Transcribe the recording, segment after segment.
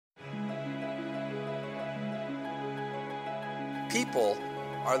People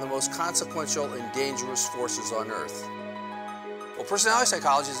are the most consequential and dangerous forces on earth. Well, personality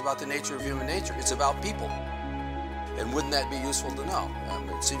psychology is about the nature of human nature. It's about people. And wouldn't that be useful to know?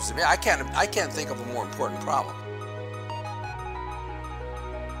 It seems to me, I can't think of a more important problem.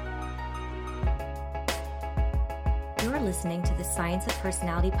 You're listening to the Science of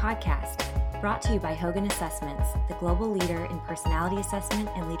Personality podcast, brought to you by Hogan Assessments, the global leader in personality assessment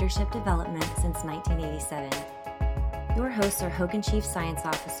and leadership development since 1987. Your hosts are Hogan Chief Science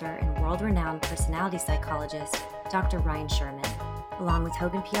Officer and world-renowned personality psychologist, Dr. Ryne Sherman, along with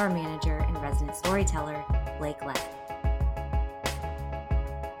Hogan PR Manager and resident storyteller, Blake Lepp.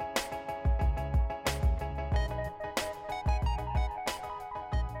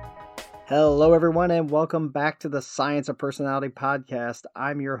 Hello, everyone, and welcome back to the Science of Personality podcast.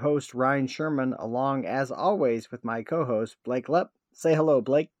 I'm your host, Ryne Sherman, along, as always, with my co-host, Blake Lepp. Say hello,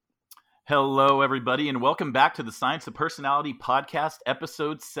 Blake. Hello, everybody, and welcome back to the Science of Personality podcast,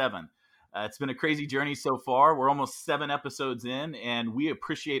 episode 7. It's been a crazy journey so far. We're almost 7 episodes in, and we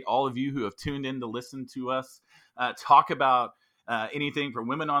appreciate all of you who have tuned in to listen to us talk about anything from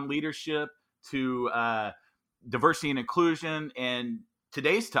women on leadership to diversity and inclusion, and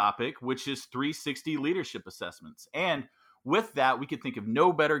today's topic, which is 360 leadership assessments. And with that, we could think of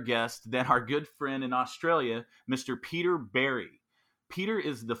no better guest than our good friend in Australia, Mr. Peter Barry. Peter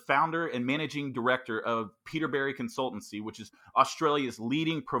is the founder and managing director of Peter Barry Consultancy, which is Australia's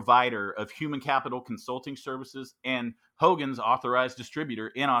leading provider of human capital consulting services and Hogan's authorized distributor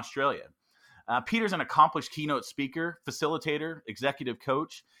in Australia. Peter's an accomplished keynote speaker, facilitator, executive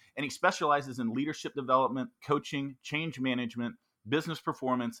coach, and he specializes in leadership development, coaching, change management, business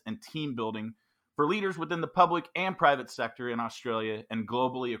performance, and team building for leaders within the public and private sector in Australia and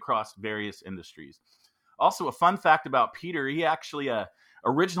globally across various industries. Also, a fun fact about Peter, he actually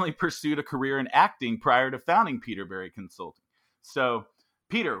originally pursued a career in acting prior to founding Peter Barry Consulting. So,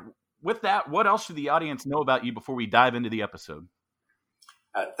 Peter, with that, what else should the audience know about you before we dive into the episode?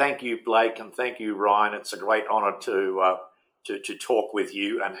 Thank you, Blake, and thank you, Ryne. It's a great honor to talk with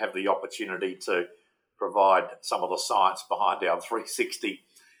you and have the opportunity to provide some of the science behind our 360.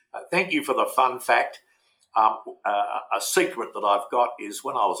 Thank you for the fun fact. A secret that I've got is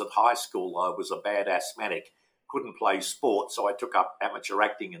when I was at high school, I was a bad asthmatic, couldn't play sport, so I took up amateur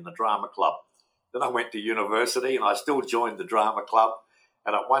acting in the drama club. Then I went to university and I still joined the drama club.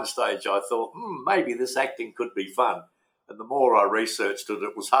 And at one stage I thought, maybe this acting could be fun. And the more I researched it,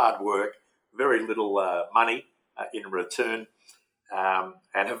 it was hard work, very little money in return. And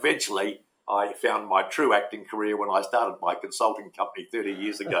eventually I found my true acting career when I started my consulting company 30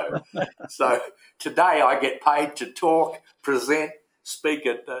 years ago. So today I get paid to talk, present, speak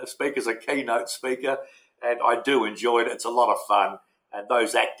as a keynote speaker, and I do enjoy it. It's a lot of fun. And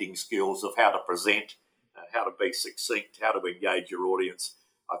those acting skills of how to present, how to be succinct, how to engage your audience,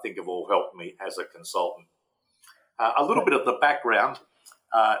 I think have all helped me as a consultant. A little bit of the background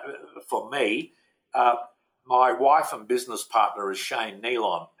for me. My wife and business partner is Shane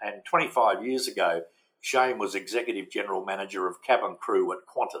Nealon, and 25 years ago, Shane was Executive General Manager of Cabin Crew at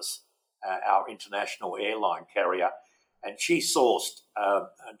Qantas, our international airline carrier, and she sourced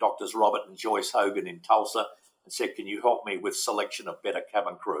Doctors Robert and Joyce Hogan in Tulsa and said, can you help me with selection of better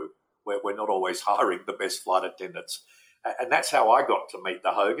cabin crew, where we're not always hiring the best flight attendants. And that's how I got to meet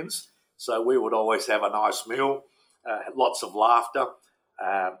the Hogans. So we would always have a nice meal, lots of laughter.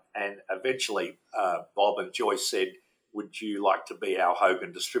 And eventually, Bob and Joyce said, would you like to be our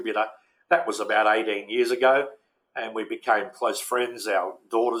Hogan distributor? That was about 18 years ago, and we became close friends. Our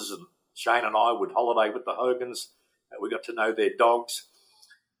daughters and Shane and I would holiday with the Hogans. We got to know their dogs.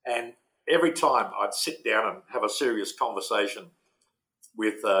 And every time I'd sit down and have a serious conversation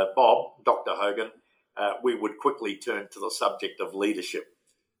with Bob, Dr. Hogan, we would quickly turn to the subject of leadership.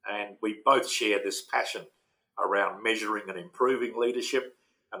 And we both share this passion around measuring and improving leadership.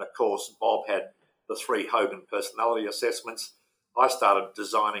 And of course, Bob had the 3 Hogan personality assessments. I started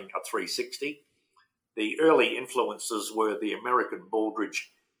designing a 360. The early influences were the American Baldrige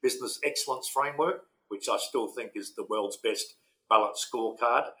Business Excellence Framework, which I still think is the world's best balanced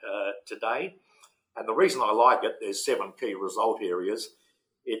scorecard today. And the reason I like it, there's 7 key result areas.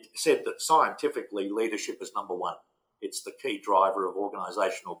 It said that scientifically leadership is number 1. It's the key driver of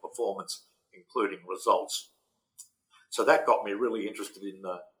organizational performance, including results. So that got me really interested in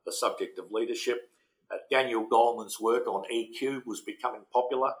the subject of leadership. Daniel Goleman's work on EQ was becoming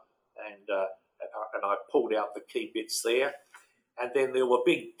popular, and I pulled out the key bits there. And then there were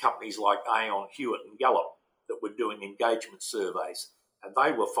big companies like Aon, Hewitt and Gallup that were doing engagement surveys, and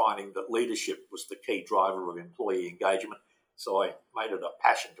they were finding that leadership was the key driver of employee engagement. So I made it a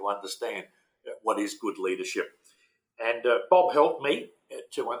passion to understand what is good leadership. And Bob helped me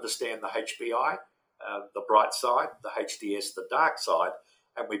to understand the HBI, the bright side, the HDS, the dark side,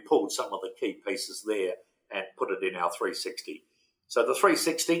 and we pulled some of the key pieces there and put it in our 360. So the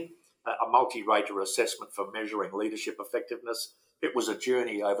 360, a multi-rater assessment for measuring leadership effectiveness. It was a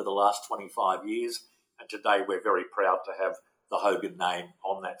journey over the last 25 years, and today we're very proud to have the Hogan name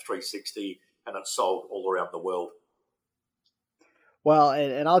on that 360, and it's sold all around the world. Well,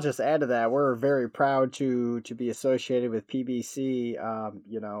 and I'll just add to that, we're very proud to be associated with PBC.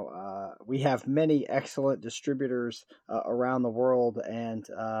 We have many excellent distributors around the world, and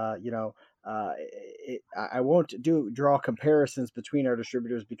I won't draw comparisons between our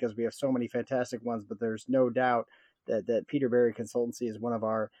distributors because we have so many fantastic ones, but there's no doubt that Peterberry Consultancy is one of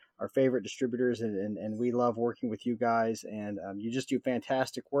our favorite distributors, and we love working with you guys, and you just do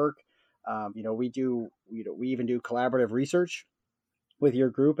fantastic work. We even do collaborative research with your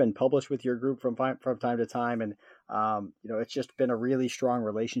group and publish with your group from time to time. And, it's just been a really strong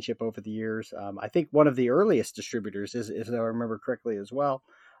relationship over the years. I think one of the earliest distributors if I remember correctly as well.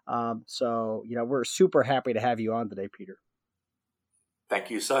 We're super happy to have you on today, Peter. Thank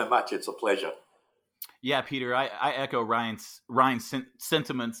you so much. It's a pleasure. Yeah, Peter, I echo Ryan's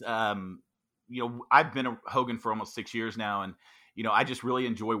sentiments. I've been a Hogan for almost 6 years now, and I just really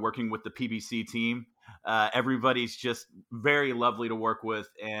enjoy working with the PBC team. Everybody's just very lovely to work with,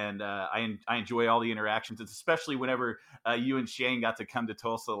 and I enjoy all the interactions. It's especially whenever you and Shane got to come to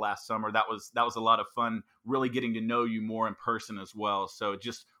Tulsa last summer. That was a lot of fun, really getting to know you more in person as well. So it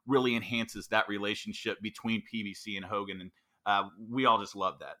just really enhances that relationship between PBC and Hogan, and we all just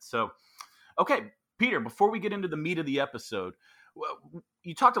love that. So, okay, Peter, before we get into the meat of the episode,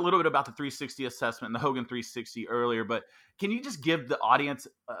 you talked a little bit about the 360 assessment and the Hogan 360 earlier, but can you just give the audience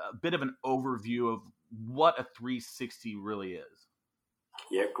a bit of an overview of what a 360 really is?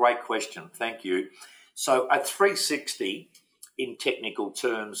 Yeah, great question. Thank you. So a 360 in technical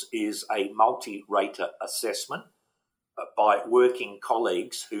terms is a multi-rater assessment by working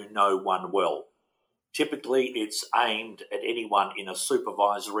colleagues who know one well. Typically, it's aimed at anyone in a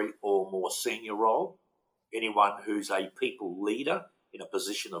supervisory or more senior role. Anyone who's a people leader in a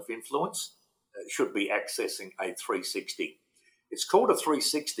position of influence should be accessing a 360. It's called a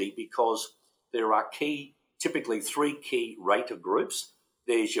 360 because there are typically three key rater groups.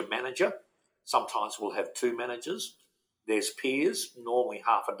 There's your manager. Sometimes we'll have two managers. There's peers, normally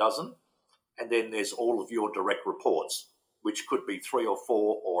half a dozen. And then there's all of your direct reports, which could be 3 or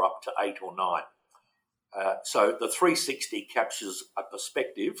 4 or up to 8 or 9. So the 360 captures a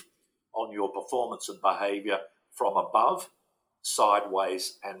perspective on your performance and behaviour from above,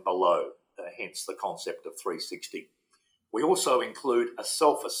 sideways and below, hence the concept of 360. We also include a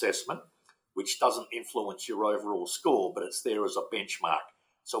self-assessment, which doesn't influence your overall score, but it's there as a benchmark,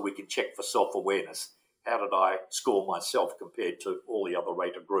 so we can check for self-awareness. How did I score myself compared to all the other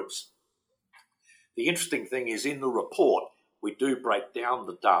rater groups? The interesting thing is in the report, we do break down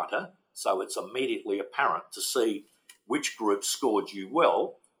the data, so it's immediately apparent to see which group scored you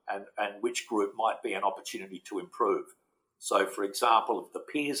well and which group might be an opportunity to improve. So, for example, if the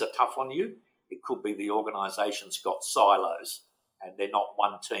peers are tough on you, it could be the organisation's got silos and they're not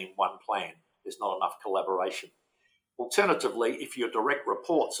one team, one plan. There's not enough collaboration. Alternatively, if your direct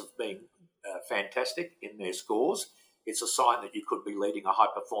reports have been fantastic in their scores, it's a sign that you could be leading a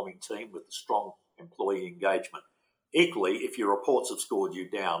high-performing team with strong employee engagement. Equally, if your reports have scored you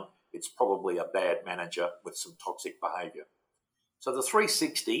down, it's probably a bad manager with some toxic behaviour. So the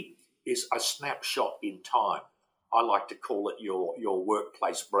 360 is a snapshot in time. I like to call it your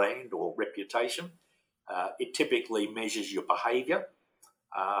workplace brand or reputation. It typically measures your behaviour,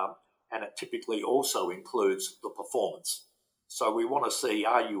 and it typically also includes the performance. So we want to see,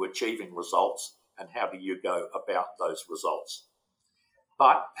 are you achieving results and how do you go about those results?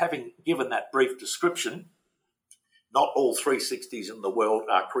 But having given that brief description, not all 360s in the world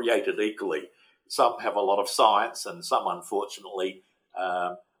are created equally. Some have a lot of science and some, unfortunately,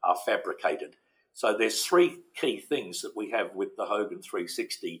 are fabricated. So there's three key things that we have with the Hogan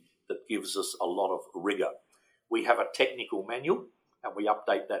 360 that gives us a lot of rigour. We have a technical manual, and we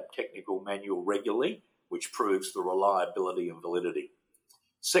update that technical manual regularly, which proves the reliability and validity.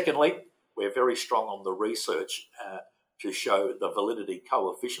 Secondly, we're very strong on the research to show the validity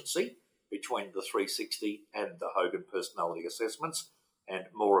coefficient between the 360 and the Hogan personality assessments, and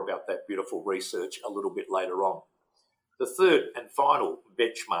more about that beautiful research a little bit later on. The third and final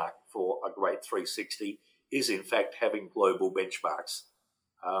benchmark for a great 360 is, in fact, having global benchmarks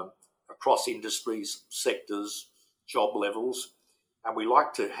across industries, sectors, job levels, and we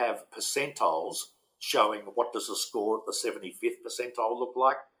like to have percentiles showing what does a score at the 75th percentile look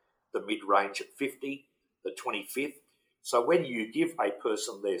like, the mid-range at 50, the 25th, So when you give a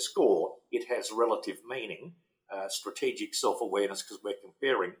person their score, it has relative meaning, strategic self-awareness, because we're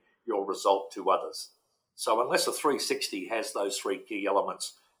comparing your result to others. So unless a 360 has those three key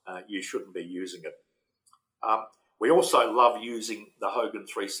elements, you shouldn't be using it. We also love using the Hogan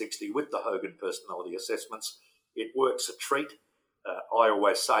 360 with the Hogan personality assessments. It works a treat. I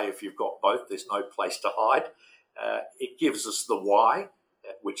always say if you've got both, there's no place to hide. It gives us the why,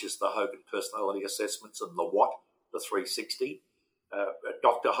 which is the Hogan personality assessments, and the what, the 360.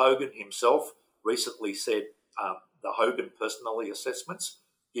 Dr. Hogan himself recently said the Hogan personality assessments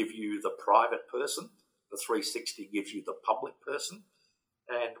give you the private person, the 360 gives you the public person.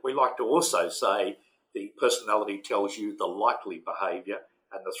 And we like to also say the personality tells you the likely behaviour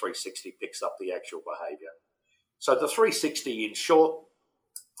and the 360 picks up the actual behaviour. So the 360, in short,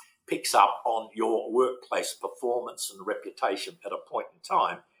 picks up on your workplace performance and reputation at a point in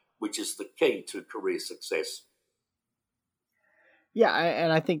time, which is the key to career success. Yeah,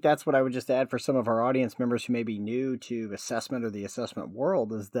 and I think that's what I would just add for some of our audience members who may be new to assessment or the assessment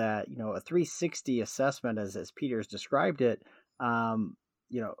world, is that, a 360 assessment, as Peter's described it,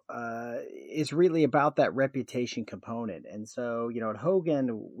 is really about that reputation component. And so, at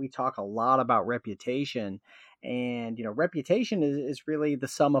Hogan, we talk a lot about reputation, and, reputation is really the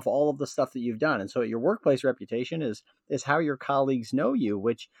sum of all of the stuff that you've done. And so your workplace reputation is how your colleagues know you,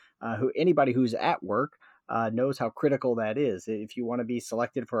 which anybody who's at work knows how critical that is. If you want to be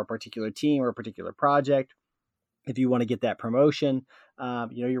selected for a particular team or a particular project, if you want to get that promotion,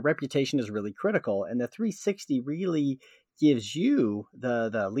 your reputation is really critical. And the 360 really gives you,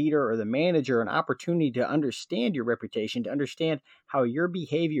 the leader or the manager, an opportunity to understand your reputation, to understand how your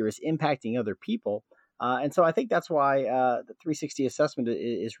behavior is impacting other people. And so I think that's why the 360 assessment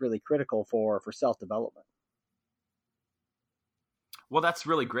is really critical for self-development. Well, that's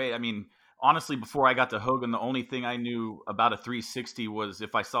really great. I mean, honestly, before I got to Hogan, the only thing I knew about a 360 was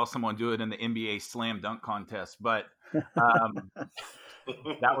if I saw someone do it in the NBA slam dunk contest. But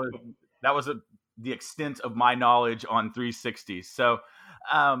that was the extent of my knowledge on 360s. So,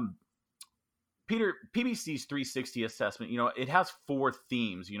 Peter, PBC's 360 assessment, it has 4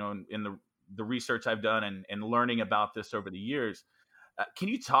 themes, in the research I've done and learning about this over the years. Can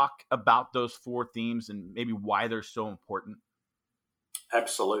you talk about those 4 themes and maybe why they're so important?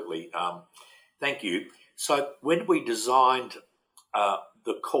 Absolutely. Thank you. So when we designed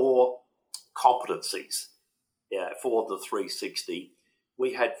the core competencies for the 360,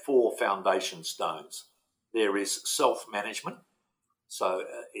 we had 4 foundation stones. There is self-management. So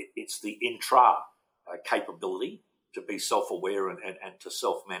it's the intra capability to be self-aware and to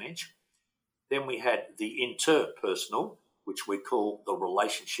self-manage. Then we had the interpersonal, which we call the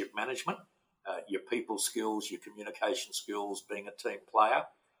relationship management, your people skills, your communication skills, being a team player,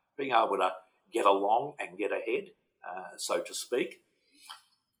 being able to get along and get ahead, so to speak.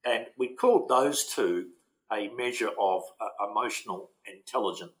 And we called those 2 a measure of emotional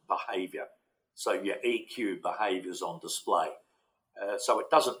intelligent behaviour. So your EQ behaviours on display. So it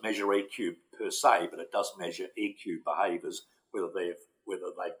doesn't measure EQ per se, but it does measure EQ behaviours, whether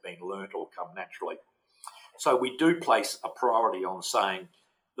they've been learnt or come naturally. So we do place a priority on saying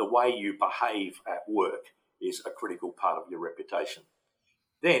the way you behave at work is a critical part of your reputation.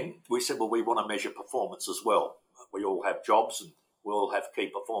 Then we said, well, we want to measure performance as well. We all have jobs and we all have key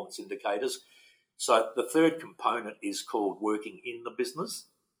performance indicators. So the third component is called working in the business.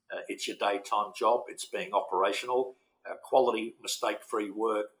 It's your daytime job. It's being operational, quality, mistake-free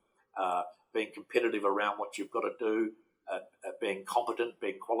work, being competitive around what you've got to do, being competent,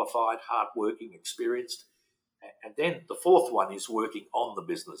 being qualified, hardworking, experienced. And then the fourth one is working on the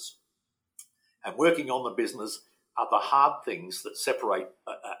business. And working on the business are the hard things that separate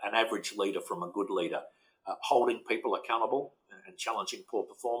an average leader from a good leader. Holding people accountable and challenging poor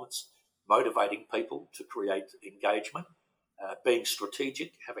performance, motivating people to create engagement, being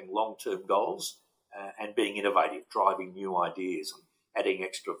strategic, having long-term goals, and being innovative, driving new ideas and adding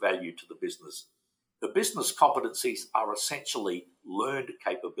extra value to the business. The business competencies are essentially learned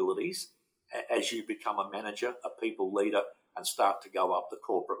capabilities as you become a manager, a people leader, and start to go up the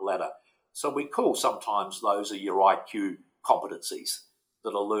corporate ladder. So we call sometimes those are your IQ competencies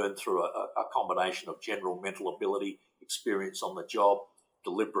that are learned through a combination of general mental ability, experience on the job,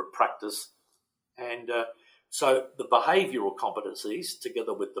 deliberate practice. And so the behavioural competencies,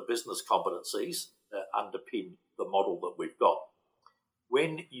 together with the business competencies, underpin the model that we've got.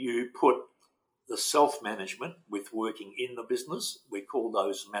 When you put the self-management with working in the business, we call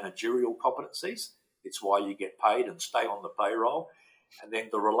those managerial competencies. It's why you get paid and stay on the payroll. And then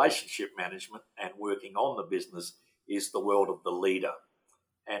the relationship management and working on the business is the world of the leader.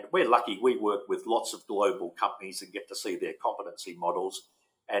 And we're lucky we work with lots of global companies and get to see their competency models.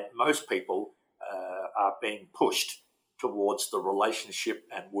 And most people are being pushed towards the relationship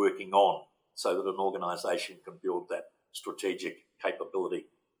and working on so that an organisation can build that strategic capability.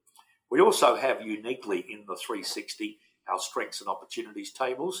 We also have uniquely in the 360 our strengths and opportunities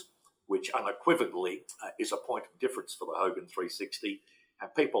tables, which unequivocally is a point of difference for the Hogan 360.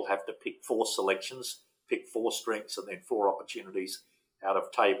 And people have to pick 4 selections, pick 4 strengths and then 4 opportunities out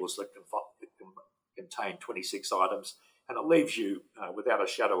of tables that can contain 26 items. And it leaves you, without a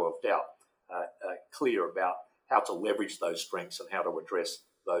shadow of doubt, clear about how to leverage those strengths and how to address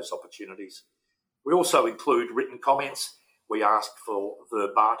those opportunities. We also include written comments. We ask for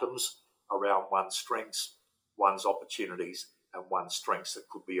verbatims around one's strengths, one's opportunities, and one's strengths that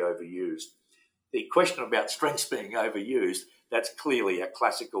could be overused. The question about strengths being overused, that's clearly a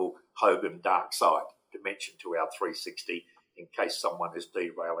classical Hogan dark side dimension to our 360 in case someone is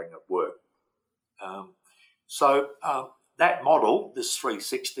derailing at work. That model, this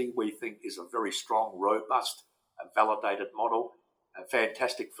 360, we think is a very strong, robust, validated model,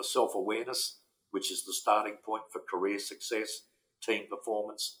 fantastic for self-awareness, which is the starting point for career success, team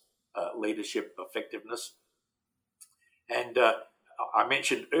performance, leadership effectiveness. And I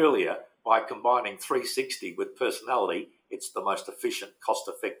mentioned earlier, by combining 360 with personality, it's the most efficient,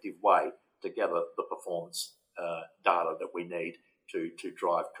 cost-effective way to gather the performance data that we need to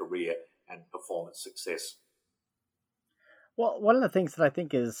drive career and performance success. Well, one of the things that I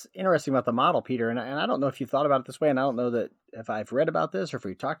think is interesting about the model, Peter, and I don't know if you've thought about it this way, and I don't know that if I've read about this or if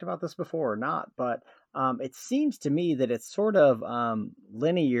we've talked about this before or not, but it seems to me that it's sort of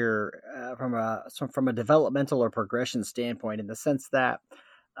linear from a developmental or progression standpoint, in the sense that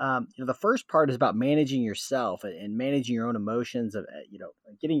the first part is about managing yourself and managing your own emotions,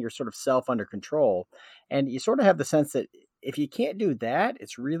 getting your sort of self under control, and you sort of have the sense that if you can't do that,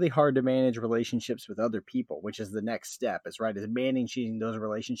 it's really hard to manage relationships with other people, which is the next step, is managing those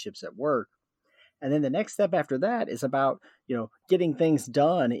relationships at work. And then the next step after that is about, getting things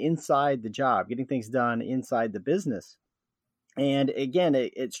done inside the job, getting things done inside the business. And again,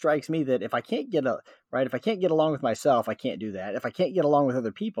 it strikes me that if I can't get along with myself, I can't do that. If I can't get along with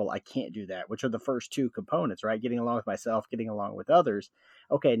other people, I can't do that, which are the first 2 components, right? Getting along with myself, getting along with others.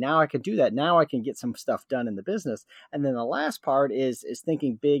 Okay, now I can do that. Now I can get some stuff done in the business. And then the last part is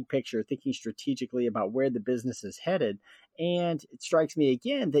thinking big picture, thinking strategically about where the business is headed. And it strikes me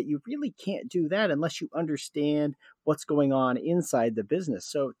again that you really can't do that unless you understand what's going on inside the business.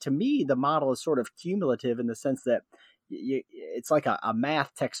 So to me, the model is sort of cumulative in the sense that it's like a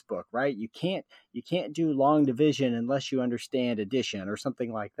math textbook, right? You can't do long division unless you understand addition or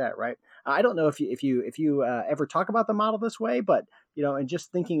something like that, right? I don't know if you ever talk about the model this way, but and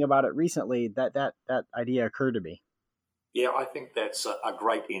just thinking about it recently, that idea occurred to me. Yeah, I think that's a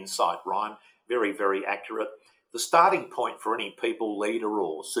great insight, Ryne. Very, very accurate. The starting point for any people leader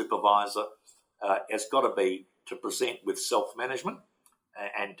or supervisor has got to be to present with self-management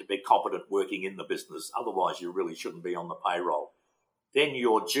and to be competent working in the business. Otherwise, you really shouldn't be on the payroll. Then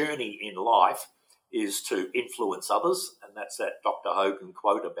your journey in life is to influence others, and that's that Dr. Hogan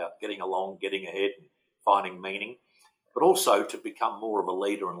quote about getting along, getting ahead, and finding meaning, but also to become more of a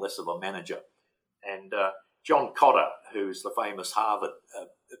leader and less of a manager. And John Cotter, who's the famous Harvard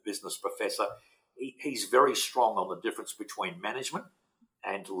business professor, he's very strong on the difference between management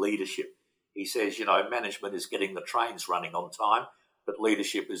and leadership. He says, management is getting the trains running on time, but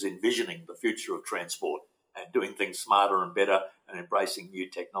leadership is envisioning the future of transport and doing things smarter and better and embracing new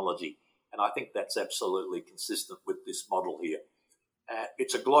technology. And I think that's absolutely consistent with this model here.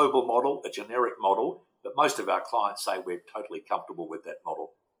 It's a global model, a generic model, but most of our clients say we're totally comfortable with that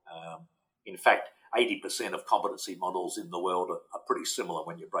model. In fact, 80% of competency models in the world are pretty similar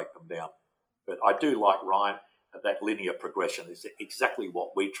when you break them down. But I do like, Ryne, that linear progression is exactly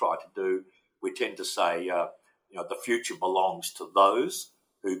what we try to do. We tend to say, the future belongs to those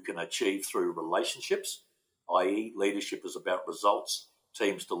who can achieve through relationships, i.e. leadership is about results.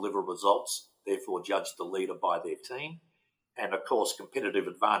 Teams deliver results, therefore judge the leader by their team. And of course, competitive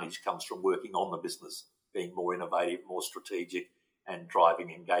advantage comes from working on the business, being more innovative, more strategic, and driving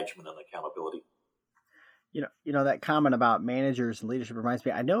engagement and accountability. That comment about managers and leadership reminds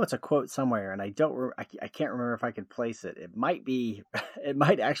me, I know it's a quote somewhere, and I can't remember if I can place it. It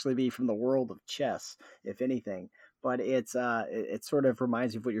might actually be from the world of chess, if anything, but it sort of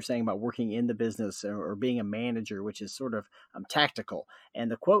reminds me of what you're saying about working in the business or being a manager, which is sort of tactical.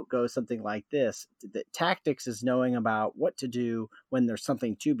 And the quote goes something like this: that tactics is knowing about what to do when there's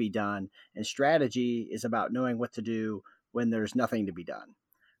something to be done, and strategy is about knowing what to do when there's nothing to be done.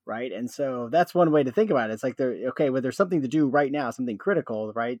 right? And so that's one way to think about it. It's like when there's something to do right now, something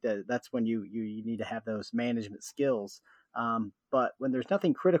critical, right? That's when you need to have those management skills. But when there's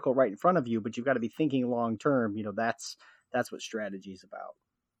nothing critical right in front of you, but you've got to be thinking long term, that's what strategy is about.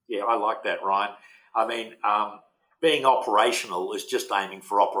 Yeah, I like that, Ryan. I mean, being operational is just aiming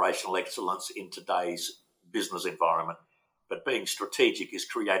for operational excellence in today's business environment. But being strategic is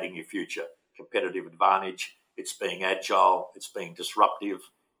creating your future competitive advantage. It's being agile. It's being disruptive.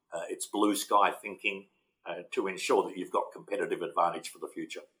 It's blue sky thinking to ensure that you've got competitive advantage for the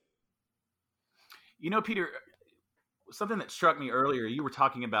future. Peter, something that struck me earlier, you were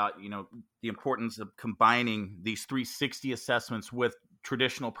talking about, the importance of combining these 360 assessments with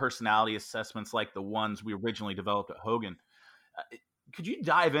traditional personality assessments like the ones we originally developed at Hogan. Could you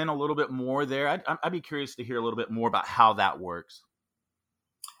dive in a little bit more there? I'd be curious to hear a little bit more about how that works.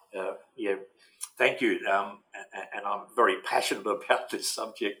 Yeah, thank you. And I'm very passionate about this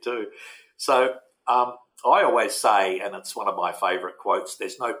subject too. So I always say, and it's one of my favorite quotes,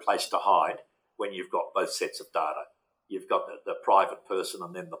 there's no place to hide when you've got both sets of data. You've got the private person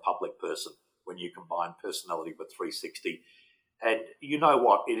and then the public person when you combine personality with 360. And you know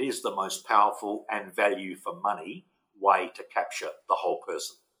what? It is the most powerful and value for money way to capture the whole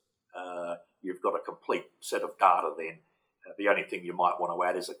person. You've got a complete set of data then. The only thing you might want to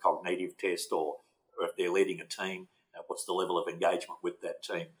add is a cognitive test or if they're leading a team, what's the level of engagement with that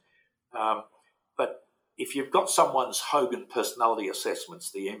team. But if you've got someone's Hogan personality assessments,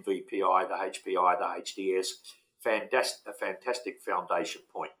 the MVPI, the HPI, the HDS, a fantastic foundation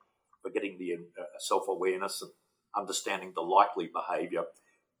point for getting the self-awareness and understanding the likely behaviour.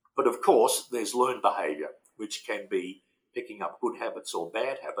 But of course, there's learned behaviour, which can be picking up good habits or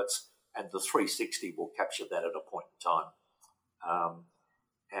bad habits, and the 360 will capture that at a point in time.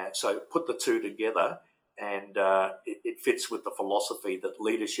 And so put the two together, and it fits with the philosophy that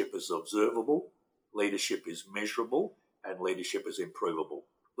leadership is observable, leadership is measurable, and leadership is improvable.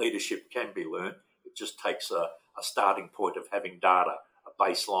 Leadership can be learned. It just takes a starting point of having data, a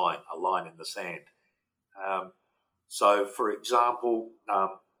baseline, a line in the sand. So, for example,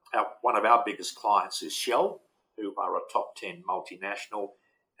 one of our biggest clients is Shell, who are a top 10 multinational,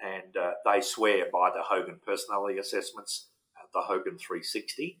 and they swear by the Hogan personality assessments, the Hogan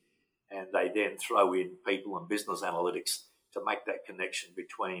 360, and they then throw in people and business analytics to make that connection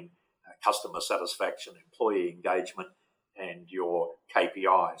between customer satisfaction, employee engagement, and your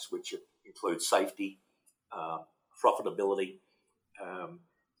KPIs, which include safety, profitability.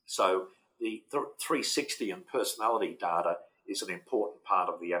 So the 360 and personality data is an important part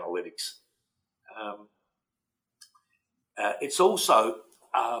of the analytics. It's also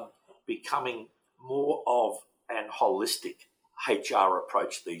becoming more of an holistic HR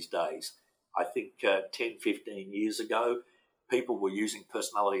approach these days. I think 10, 15 years ago, people were using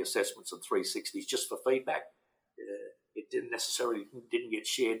personality assessments and 360s just for feedback. It didn't necessarily get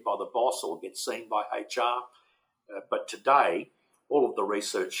shared by the boss or get seen by HR. But today, all of the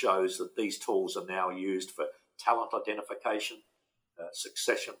research shows that these tools are now used for talent identification,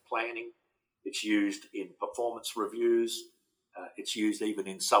 succession planning. It's used in performance reviews. It's used even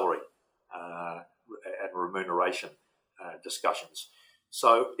in salary and remuneration discussions.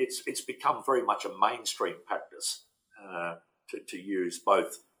 So it's become very much a mainstream practice to use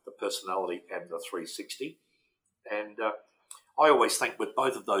both the personality and the 360. And I always think with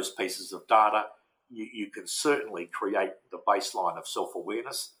both of those pieces of data, you can certainly create the baseline of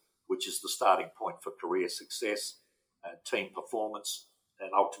self-awareness, which is the starting point for career success, team performance,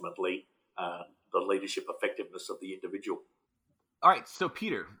 and ultimately the leadership effectiveness of the individual. All right. So,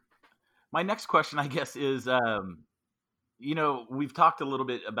 Peter, my next question, I guess, is, we've talked a little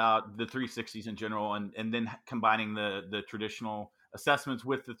bit about the 360s in general and then combining the traditional assessments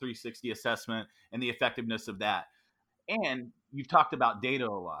with the 360 assessment and the effectiveness of that. And you've talked about data a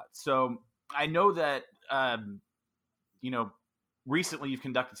lot. So I know that, recently you've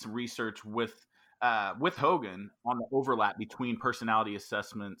conducted some research with Hogan on the overlap between personality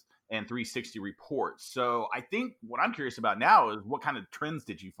assessments and 360 reports. So I think what I'm curious about now is what kind of trends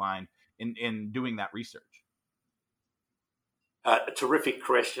did you find in doing that research? A terrific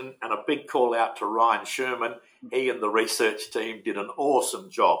question, and a big call out to Ryan Sherman. He and the research team did an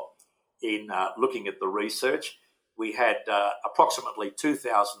awesome job in looking at the research. We had approximately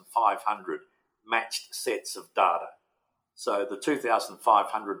 2,500 matched sets of data. So the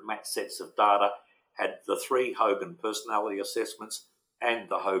 2,500 matched sets of data had the 3 Hogan personality assessments and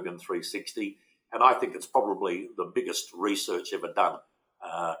the Hogan 360. And I think it's probably the biggest research ever done,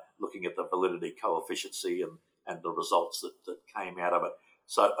 looking at the validity coefficient and the results that came out of it.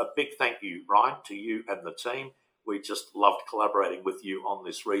 So a big thank you, Ryan, to you and the team. we just loved collaborating with you on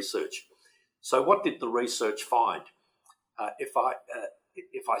this research. So what did the research find? If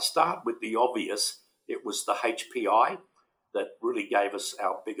I start with the obvious, it was the HPI that really gave us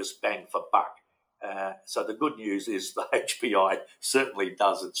our biggest bang for buck. So the good news is the HPI certainly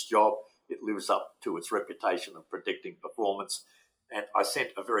does its job. It lives up to its reputation of predicting performance. And I sent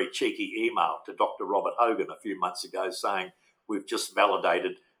a very cheeky email to Dr. Robert Hogan a few months ago saying, we've just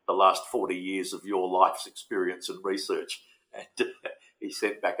validated the last 40 years of your life's experience and research. And he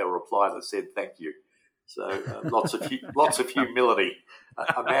sent back a reply that said, thank you. So lots of humility,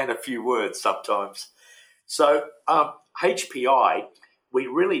 a man of few words sometimes. So HPI, we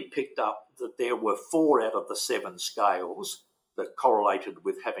really picked up that there were 4 out of the 7 scales that correlated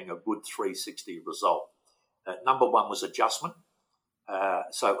with having a good 360 result. Number 1 was adjustment.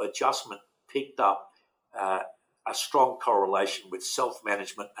 So adjustment picked up a strong correlation with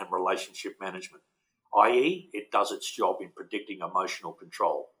self-management and relationship management, i.e. it does its job in predicting emotional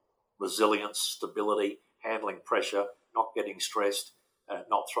control, resilience, stability, handling pressure, not getting stressed,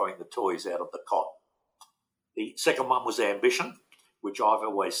 not throwing the toys out of the cot. The second one was ambition, which I've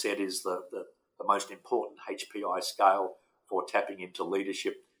always said is the most important HPI scale for tapping into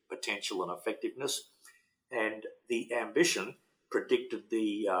leadership potential and effectiveness. And the ambition predicted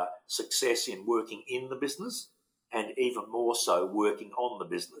the success in working in the business and even more so working on the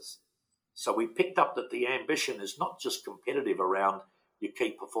business. So we picked up that the ambition is not just competitive around your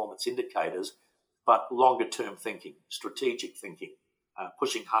key performance indicators, but longer-term thinking, strategic thinking,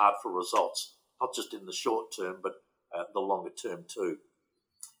 pushing hard for results, not just in the short term, but the longer term too.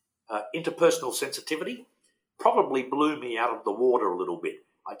 Interpersonal sensitivity probably blew me out of the water a little bit.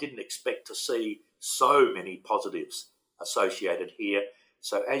 I didn't expect to see so many positives associated here.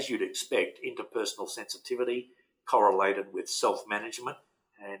 So as you'd expect, interpersonal sensitivity correlated with self-management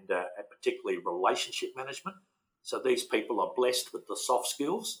and particularly relationship management. So these people are blessed with the soft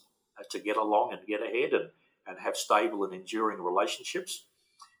skills to get along and get ahead and have stable and enduring relationships.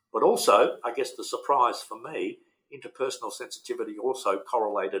 But also, I guess the surprise for me, interpersonal sensitivity also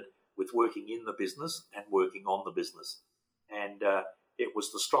correlated with working in the business and working on the business. And it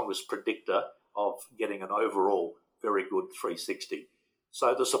was the strongest predictor of getting an overall very good 360.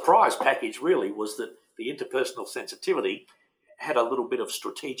 So the surprise package really was that the interpersonal sensitivity had a little bit of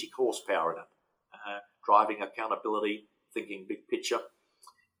strategic horsepower in it, driving accountability, thinking big picture.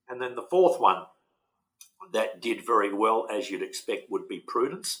 And then the fourth one that did very well, as you'd expect, would be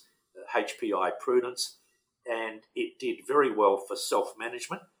prudence, HPI prudence. And it did very well for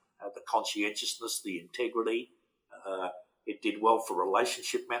self-management, the conscientiousness, the integrity. It did well for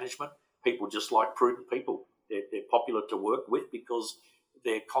relationship management. People just like prudent people. They're popular to work with because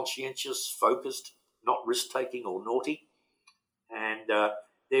they're conscientious, focused, not risk-taking or naughty. And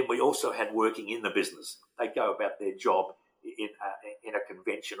then we also had working in the business. They go about their job in a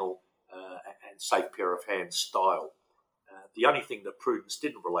conventional and safe pair of hands style. The only thing that prudence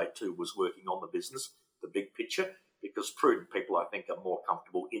didn't relate to was working on the business, the big picture, because prudent people, I think, are more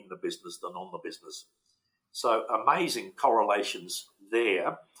comfortable in the business than on the business. So amazing correlations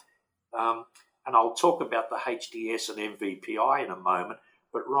there. And I'll talk about the HDS and MVPI in a moment.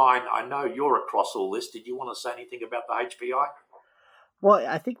 But Ryne, I know you're across all this. Did you want to say anything about the HPI? Well,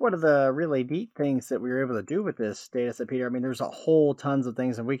 I think one of the really neat things that we were able to do with this data set, Peter, I mean, there's a whole tons of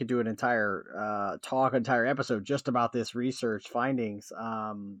things, and we could do an entire entire episode just about this research findings,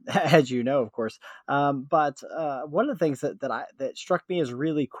 as you know, of course. But one of the things that struck me as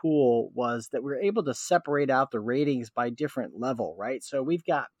really cool was that we were able to separate out the ratings by different level, right? So we've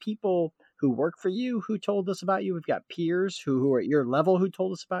got people who work for you who told us about you. We've got peers who are at your level who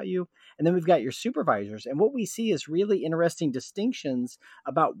told us about you. And then we've got your supervisors. And what we see is really interesting distinctions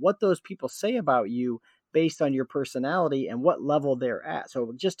about what those people say about you based on your personality and what level they're at.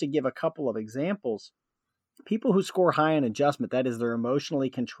 So just to give a couple of examples, people who score high on adjustment, that is, they're emotionally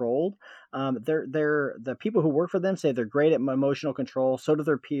controlled. They're the people who work for them say they're great at emotional control. So do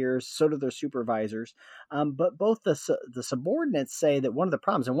their peers. So do their supervisors. But both the subordinates say that one of the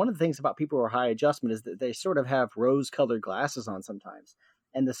problems, and one of the things about people who are high adjustment, is that they sort of have rose-colored glasses on sometimes.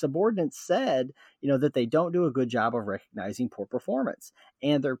 And the subordinates said, that they don't do a good job of recognizing poor performance.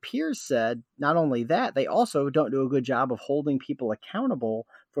 And their peers said, not only that, they also don't do a good job of holding people accountable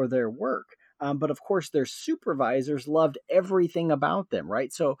for their work. But of course, their supervisors loved everything about them,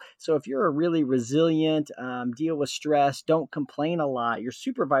 right? So if you're a really resilient, deal with stress, don't complain a lot, your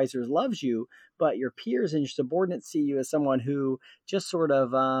supervisors loves you, but your peers and your subordinates see you as someone who just sort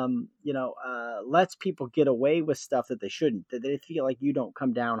of, lets people get away with stuff that they shouldn't, that they feel like you don't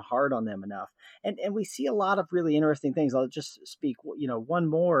come down hard on them enough. And we see a lot of really interesting things. I'll just speak, one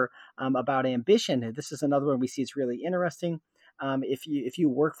more about ambition. This is another one we see is really interesting. If you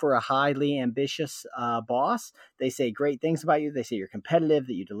work for a highly ambitious boss, they say great things about you. They say you're competitive,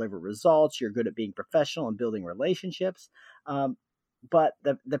 that you deliver results, you're good at being professional and building relationships. But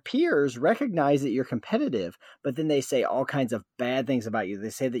the peers recognize that you're competitive, but then they say all kinds of bad things about you.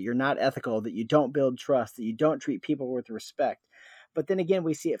 They say that you're not ethical, that you don't build trust, that you don't treat people with respect. But then again,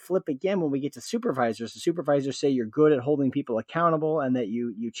 we see it flip again when we get to supervisors. The supervisors say you're good at holding people accountable and that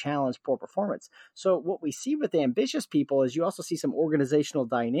you challenge poor performance. So what we see with the ambitious people is you also see some organizational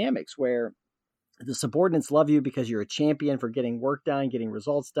dynamics where the subordinates love you because you're a champion for getting work done, getting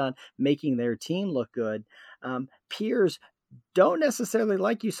results done, making their team look good. Peers don't necessarily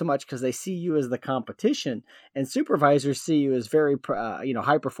like you so much because they see you as the competition, and supervisors see you as very,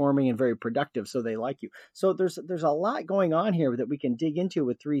 high performing and very productive. So they like you. So there's a lot going on here that we can dig into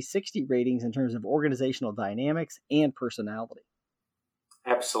with 360 ratings in terms of organizational dynamics and personality.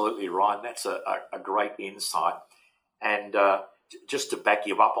 Absolutely, Ryan. That's a great insight. And just to back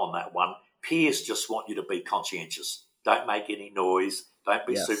you up on that one, peers just want you to be conscientious. Don't make any noise. Don't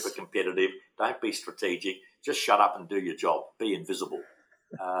be super competitive. Don't be strategic. Just shut up and do your job. Be invisible.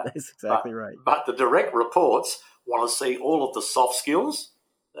 That's exactly right. But the direct reports want to see all of the soft skills,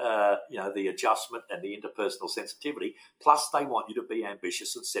 the adjustment and the interpersonal sensitivity, plus they want you to be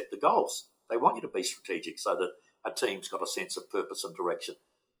ambitious and set the goals. They want you to be strategic so that a team's got a sense of purpose and direction.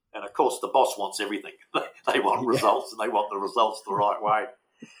 And, of course, the boss wants everything. They want results, and they want the results the right way.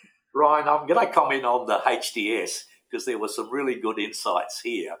 Ryan, I'm going to comment on the HDS because there were some really good insights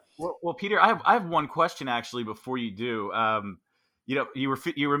here. Well, Peter, I have one question actually before you do.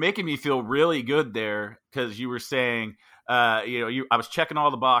 You were making me feel really good there because you were saying, I was checking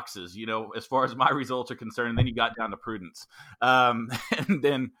all the boxes, as far as my results are concerned. And then you got down to prudence, and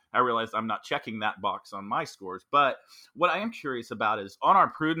then I realized I'm not checking that box on my scores. But what I am curious about is on our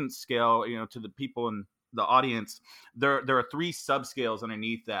prudence scale, to the people in the audience, there are 3 subscales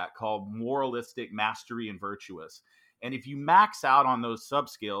underneath that called moralistic, mastery, and virtuous. And if you max out on those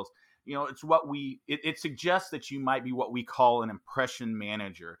subscales, it's it suggests that you might be what we call an impression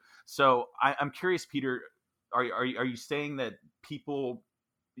manager. So I'm curious, Peter, are you saying that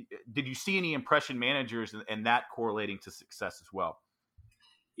did you see any impression managers and that correlating to success as well?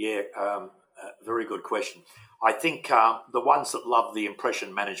 Yeah, very good question. I think the ones that love the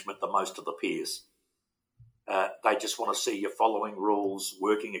impression management the most are the peers. They just want to see you following rules,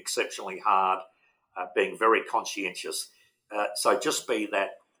 working exceptionally hard, being very conscientious. So just be that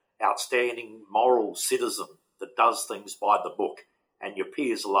outstanding moral citizen that does things by the book, and your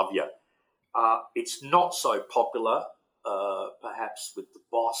peers love you. It's not so popular, perhaps, with the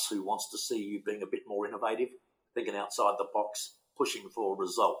boss who wants to see you being a bit more innovative, thinking outside the box, pushing for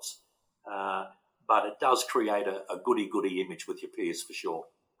results. But it does create a goody-goody image with your peers for sure.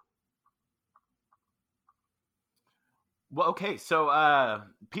 Well, okay. So,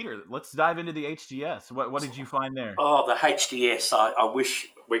 Peter, let's dive into the HDS. What did you find there? Oh, the HDS. I wish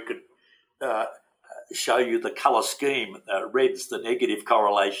we could show you the colour scheme. Red's the negative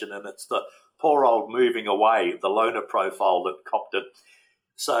correlation, and it's the poor old moving away, the loner profile that copped it.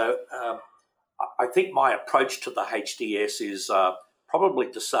 So I think my approach to the HDS is probably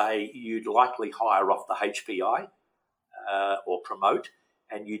to say you'd likely hire off the HPI or promote,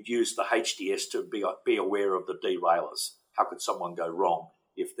 and you'd use the HDS to be aware of the derailers. How could someone go wrong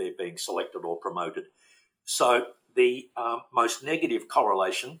if they're being selected or promoted? So the most negative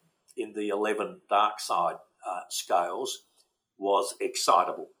correlation in the 11 dark side scales was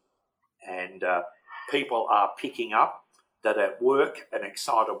excitable. And people are picking up that at work an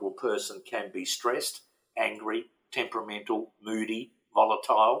excitable person can be stressed, angry, temperamental, moody,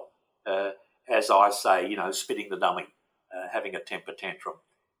 volatile, as I say, spitting the dummy, having a temper tantrum.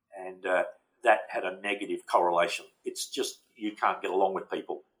 And that had a negative correlation. It's just you can't get along with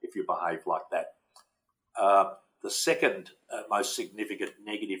people if you behave like that. The second most significant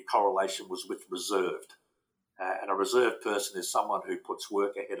negative correlation was with reserved. And a reserved person is someone who puts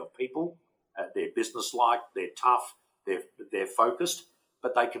work ahead of people. They're businesslike, they're tough, they're focused,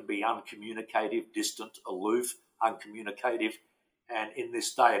 but they can be uncommunicative, distant, aloof, uncommunicative. And in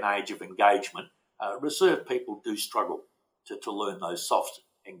this day and age of engagement, reserved people do struggle to learn those soft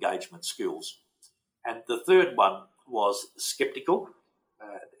engagement skills. And the third one was skeptical.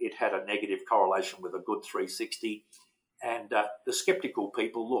 it had a negative correlation with a good 360. And the skeptical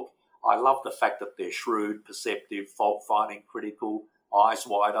people, look, I love the fact that they're shrewd, perceptive, fault-finding, critical, eyes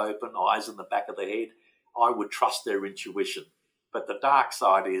wide open, eyes in the back of the head. I would trust their intuition. But the dark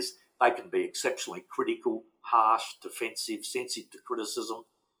side is they can be exceptionally critical, harsh, defensive, sensitive to criticism,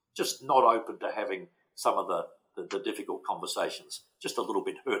 just not open to having some of the difficult conversations, just a little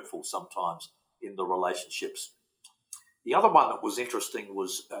bit hurtful sometimes in the relationships. The other one that was interesting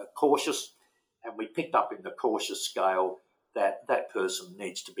was cautious, and we picked up in the cautious scale that person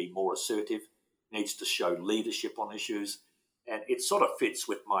needs to be more assertive, needs to show leadership on issues, and it sort of fits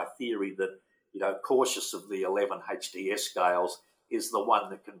with my theory that, cautious of the 11 HDS scales is the one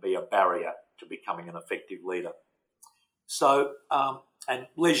that can be a barrier to becoming an effective leader. So, and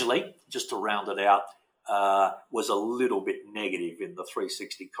leisurely, just to round it out, was a little bit negative in the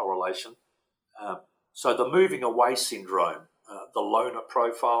 360 correlation. So the moving away syndrome, the loner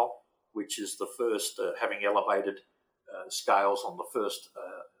profile, which is the first, having elevated scales on the first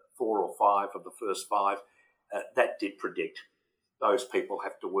 4 or 5 of the first 5, that did predict those people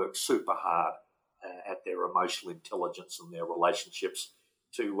have to work super hard at their emotional intelligence and their relationships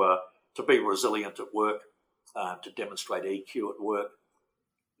to be resilient at work, to demonstrate EQ at work.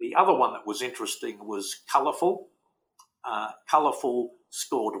 The other one that was interesting was colourful. Colourful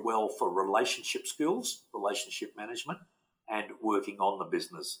scored well for relationship skills, relationship management, and working on the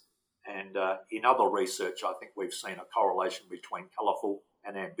business. And in other research, I think we've seen a correlation between colourful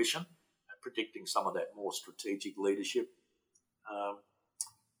and ambition, predicting some of that more strategic leadership.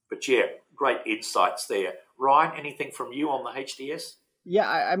 But yeah, great insights there. Ryne, anything from you on the HDS? Yeah,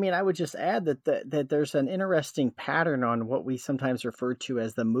 I mean, I would just add that there's an interesting pattern on what we sometimes refer to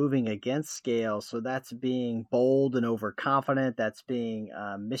as the moving against scale. So that's being bold and overconfident. That's being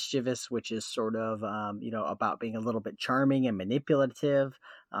mischievous, which is sort of, about being a little bit charming and manipulative.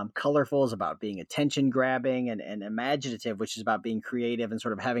 Colorful is about being attention grabbing, and imaginative, which is about being creative and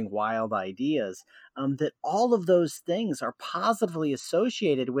sort of having wild ideas. That all of those things are positively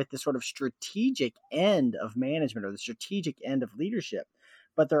associated with the sort of strategic end of management or the strategic end of leadership.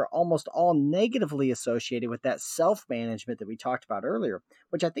 But they're almost all negatively associated with that self-management that we talked about earlier,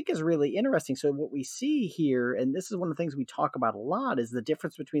 which I think is really interesting. So what we see here, and this is one of the things we talk about a lot, is the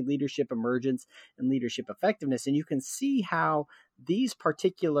difference between leadership emergence and leadership effectiveness. And you can see how these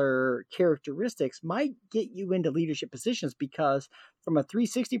particular characteristics might get you into leadership positions because from a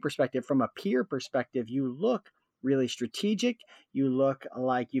 360 perspective, from a peer perspective, you look really strategic. You look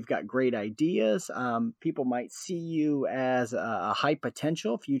like you've got great ideas. People might see you as a high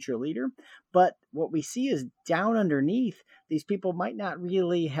potential future leader. But what we see is down underneath, these people might not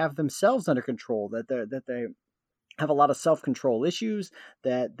really have themselves under control, that they have a lot of self-control issues,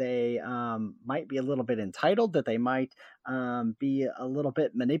 that they might be a little bit entitled, that they might be a little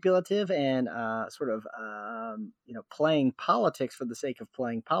bit manipulative and playing politics for the sake of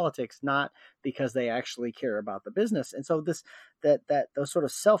playing politics, not because they actually care about the business. And so those sort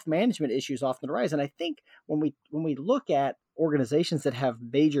of self-management issues often arise. And I think when we look at organizations that have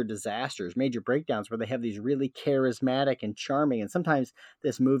major disasters, major breakdowns, where they have these really charismatic and charming, and sometimes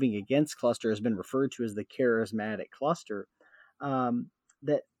this moving against cluster has been referred to as the charismatic cluster,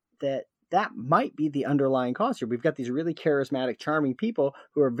 that might be the underlying cause here. We've got these really charismatic, charming people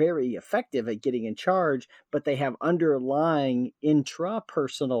who are very effective at getting in charge, but they have underlying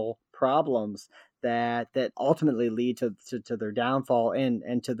intrapersonal problems that ultimately lead to their downfall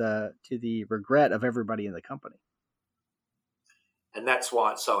and to the regret of everybody in the company. And that's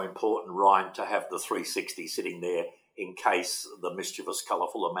why it's so important, Ryne, to have the 360 sitting there in case the mischievous,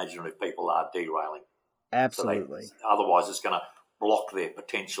 colourful, imaginative people are derailing. Absolutely. So otherwise, it's going to block their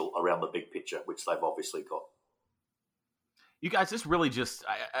potential around the big picture, which they've obviously got. You guys, this really just,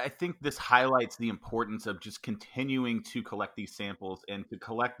 I think this highlights the importance of just continuing to collect these samples and to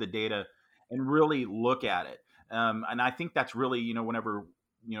collect the data and really look at it. And I think that's really, whenever,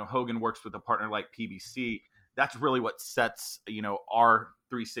 Hogan works with a partner like PBC, that's really what sets, our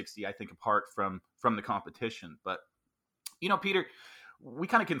 360, I think, apart from the competition. But, Peter, we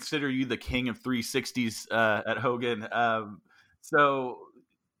kind of consider you the king of 360s at Hogan. So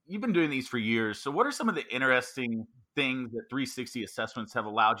you've been doing these for years. So what are some of the interesting things that 360 assessments have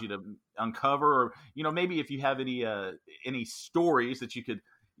allowed you to uncover? Or, maybe if you have any stories that you could,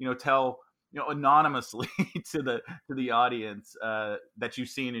 tell, anonymously to the audience that you've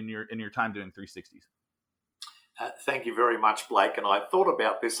seen in your time doing 360s. Thank you very much, Blake. And I thought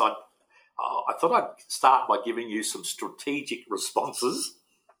about this. I thought I'd start by giving you some strategic responses,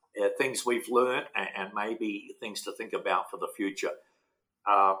 things we've learned, and maybe things to think about for the future.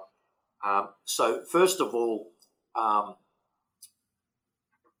 So first of all,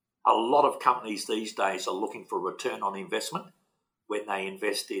 A lot of companies these days are looking for return on investment when they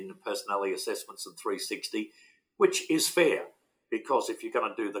invest in personality assessments and 360, which is fair, because if you're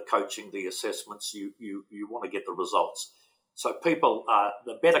going to do the coaching, the assessments, you want to get the results. So people,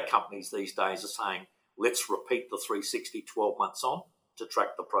 the better companies these days are saying, let's repeat the 360 12 months on to track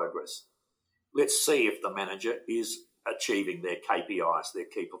the progress. Let's see if the manager is achieving their KPIs, their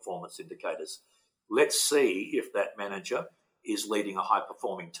key performance indicators. Let's see if that manager is leading a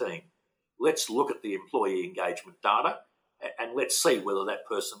high-performing team. Let's look at the employee engagement data and let's see whether that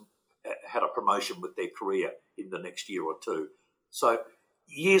person had a promotion with their career in the next year or two. So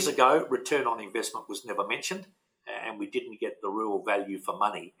years ago, return on investment was never mentioned, and we didn't get the real value for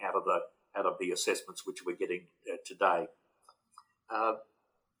money out of the assessments which we're getting today.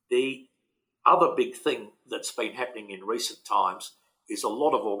 The other big thing that's been happening in recent times is a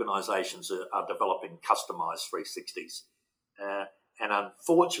lot of organisations are developing customised 360s. And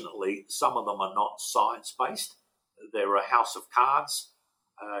unfortunately, some of them are not science-based. They're a house of cards.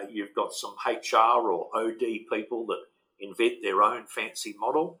 You've got some HR or OD people that invent their own fancy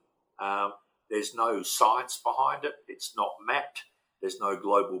model. There's no science behind it. It's not mapped. There's no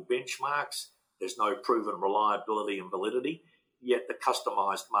global benchmarks. There's no proven reliability and validity. Yet the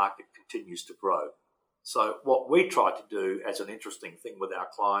customised market continues to grow. So what we try to do as an interesting thing with our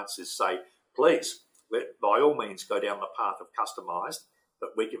clients is say, please, by all means, go down the path of customised,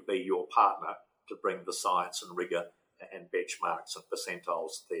 but we can be your partner to bring the science and rigour and benchmarks and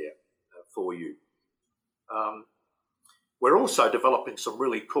percentiles there for you. We're also developing some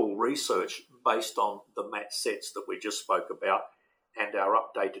really cool research based on the match sets that we just spoke about and our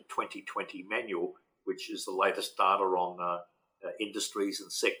updated 2020 manual, which is the latest data on industries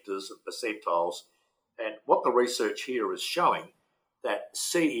and sectors and percentiles. And what the research here is showing that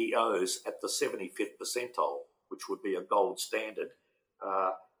CEOs at the 75th percentile, which would be a gold standard,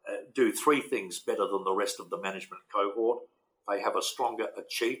 do three things better than the rest of the management cohort. They have a stronger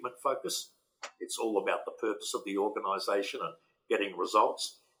achievement focus. It's all about the purpose of the organisation and getting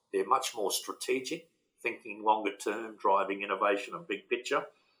results. They're much more strategic, thinking longer term, driving innovation and big picture.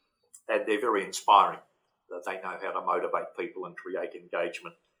 And they're very inspiring. They know how to motivate people and create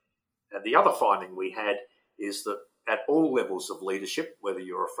engagement. And the other finding we had is that at all levels of leadership, whether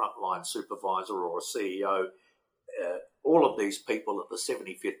you're a frontline supervisor or a CEO, all of these people at the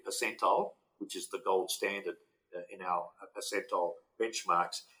 75th percentile, which is the gold standard in our percentile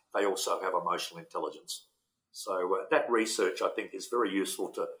benchmarks, they also have emotional intelligence. So that research, I think, is very useful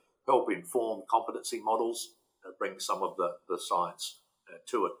to help inform competency models, bring some of the science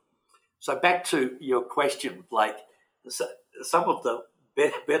to it. So back to your question, Blake, some of the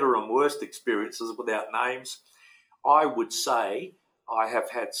better and worst experiences without names, I would say I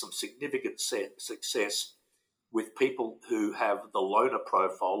have had some significant success with people who have the loner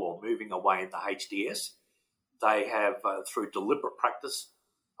profile or moving away in the HDS. They have, through deliberate practice,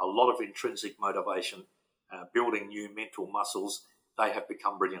 a lot of intrinsic motivation, building new mental muscles, they have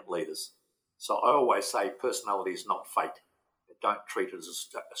become brilliant leaders. So I always say personality is not fate. Don't treat it as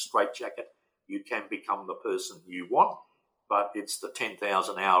a straitjacket. You can become the person you want, but it's the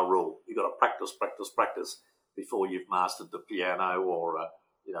 10,000 hour rule. You've got to practice, practice, practice before you've mastered the piano or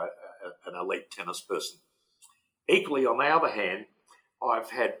an elite tennis person. Equally, on the other hand,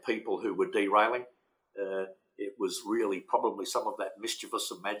 I've had people who were derailing. It was really probably some of that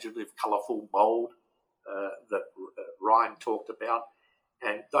mischievous, imaginative, colourful, bold that Ryne talked about.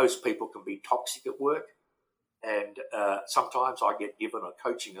 And those people can be toxic at work. And sometimes I get given a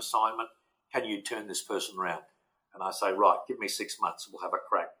coaching assignment. Can you turn this person around? And I say, right, give me 6 months, we'll have a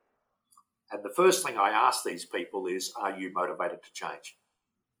crack. And the first thing I ask these people is, are you motivated to change?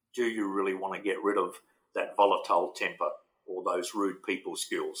 Do you really want to get rid of that volatile temper or those rude people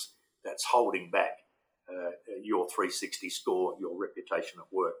skills that's holding back your 360 score, your reputation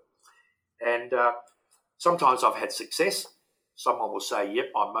at work? And sometimes I've had success. Someone will say,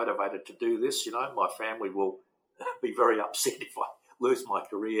 yep, I'm motivated to do this. My family will be very upset if I lose my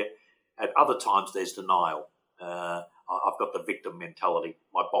career. At other times, there's denial. I've got the victim mentality.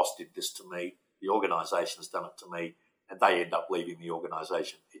 My boss did this to me. The organisation's done it to me. And they end up leaving the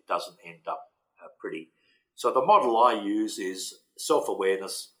organisation. It doesn't end up pretty. So the model I use is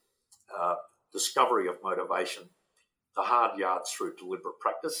self-awareness, discovery of motivation, the hard yards through deliberate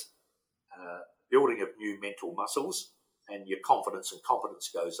practice, building of new mental muscles, and your confidence and competence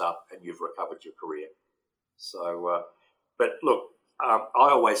goes up and you've recovered your career. So, but look, I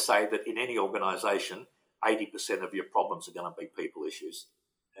always say that in any organisation, 80% of your problems are going to be people issues.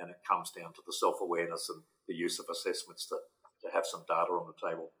 And it comes down to the self-awareness and the use of assessments to have some data on the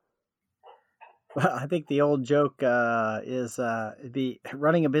table. Well, I think the old joke is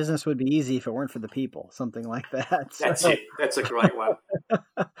running a business would be easy if it weren't for the people, something like that. That's it. That's a great one.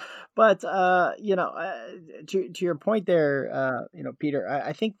 But to your point there, Peter,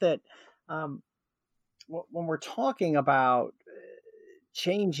 I think that um, when we're talking about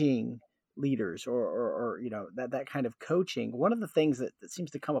changing leaders or that kind of coaching, one of the things that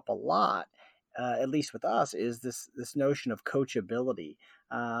seems to come up a lot, at least with us, is this notion of coachability,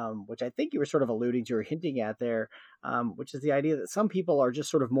 which I think you were sort of alluding to or hinting at there, which is the idea that some people are just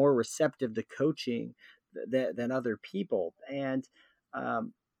sort of more receptive to coaching than other people. And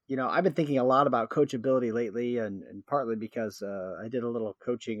I've been thinking a lot about coachability lately, and partly because I did a little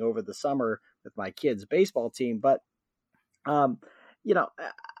coaching over the summer with my kids' baseball team. But um,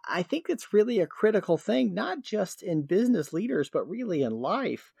 I think it's really a critical thing, not just in business leaders, but really in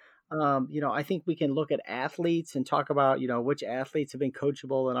life. I think we can look at athletes and talk about, which athletes have been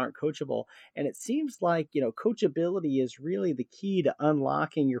coachable and aren't coachable. And it seems like, coachability is really the key to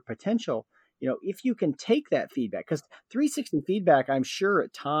unlocking your potential. If you can take that feedback, because 360 feedback, I'm sure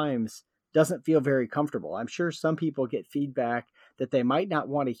at times doesn't feel very comfortable. I'm sure some people get feedback that they might not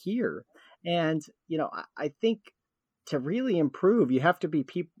want to hear. And, I think to really improve, you have to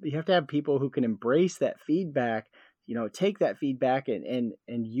have people who can embrace that feedback, take that feedback and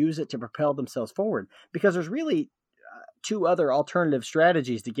use it to propel themselves forward. Because there's really two other alternative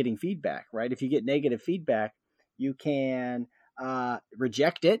strategies to getting feedback, right? If you get negative feedback, you can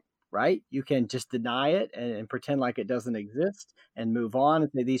reject it, right? You can just deny it and pretend like it doesn't exist and move on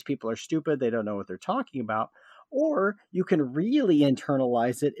and say, these people are stupid, they don't know what they're talking about. Or you can really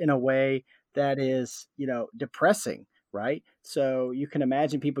internalize it in a way that is, depressing, right? So you can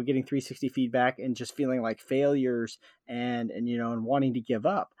imagine people getting 360 feedback and just feeling like failures and wanting to give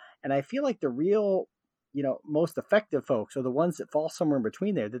up. And I feel like the real, most effective folks are the ones that fall somewhere in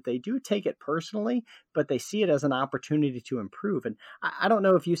between there, that they do take it personally, but they see it as an opportunity to improve. And I don't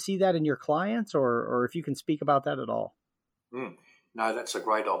know if you see that in your clients or if you can speak about that at all. No, that's a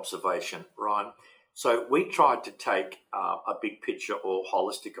great observation, Ryan. So we tried to take a big picture or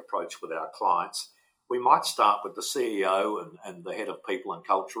holistic approach with our clients. We might start with the CEO and the head of people and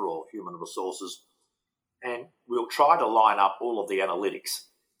culture or human resources, and we'll try to line up all of the analytics.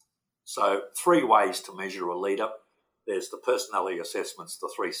 So 3 ways to measure a leader. There's the personality assessments, the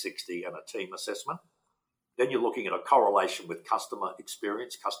 360, and a team assessment. Then you're looking at a correlation with customer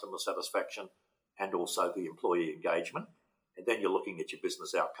experience, customer satisfaction, and also the employee engagement. And then you're looking at your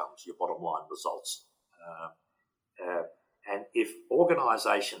business outcomes, your bottom line results. And if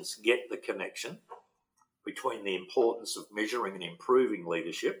organisations get the connection between the importance of measuring and improving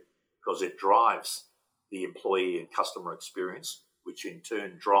leadership, because it drives the employee and customer experience, which in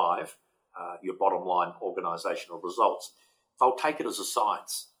turn drive your bottom line organisational results, they'll take it as a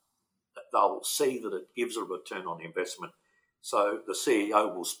science. They'll see that it gives a return on investment. So the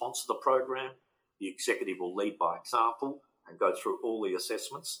CEO will sponsor the program, the executive will lead by example and go through all the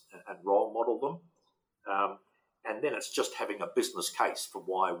assessments and role model them. And then it's just having a business case for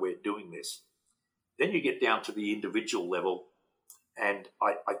why we're doing this. Then you get down to the individual level, and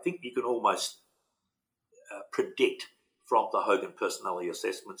I think you can almost predict from the Hogan personality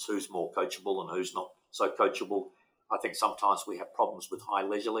assessments who's more coachable and who's not so coachable. I think sometimes we have problems with high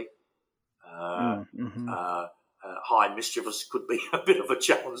leisurely. High mischievous could be a bit of a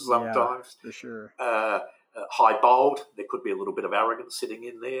challenge sometimes. Yeah, for sure. High bold, there could be a little bit of arrogance sitting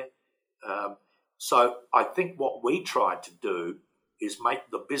in there. So I think what we tried to do is make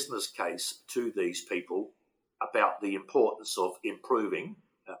the business case to these people about the importance of improving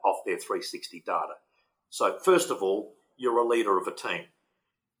off their 360 data. So first of all, you're a leader of a team.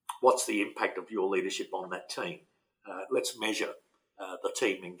 What's the impact of your leadership on that team? Let's measure the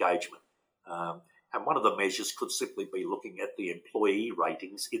team engagement. And one of the measures could simply be looking at the employee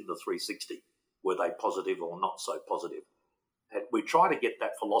ratings in the 360. Were they positive or not so positive? And we try to get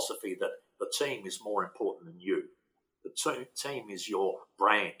that philosophy that the team is more important than you. The team is your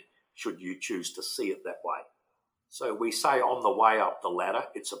brand, should you choose to see it that way. So we say on the way up the ladder,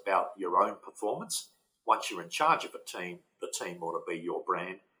 it's about your own performance. Once you're in charge of a team, the team ought to be your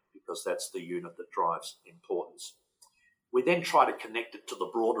brand because that's the unit that drives importance. We then try to connect it to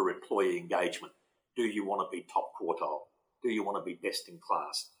the broader employee engagement. Do you want to be top quartile? Do you want to be best in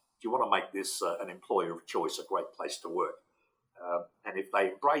class? Do you want to make this an employer of choice, a great place to work? And if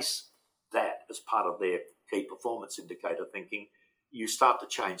they embrace that as part of their key performance indicator thinking, you start to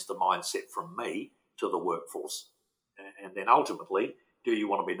change the mindset from me to the workforce. And then ultimately, do you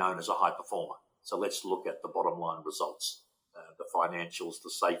want to be known as a high performer? So let's look at the bottom line results, the financials,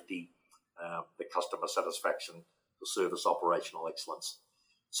 the safety, the customer satisfaction, the service operational excellence.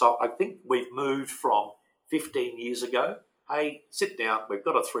 So I think we've moved from 15 years ago, hey, sit down, we've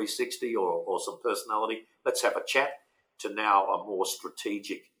got a 360 or some personality, let's have a chat, to now a more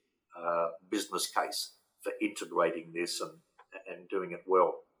strategic business case for integrating this and doing it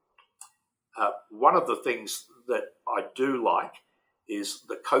well. One of the things that I do like is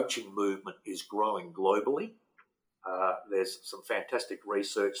the coaching movement is growing globally. There's some fantastic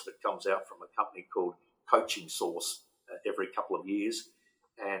research that comes out from a company called Coaching Source every couple of years.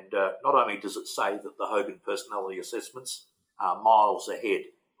 And not only does it say that the Hogan personality assessments are miles ahead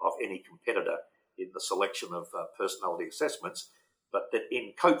of any competitor in the selection of personality assessments, but that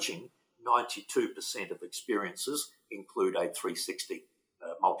in coaching, 92% of experiences include a 360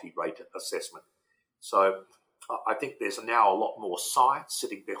 multi-rated assessment. So I think there's now a lot more science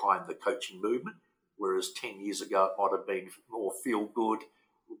sitting behind the coaching movement, whereas 10 years ago it might have been more feel good,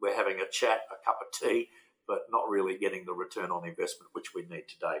 we're having a chat, a cup of tea, but not really getting the return on investment which we need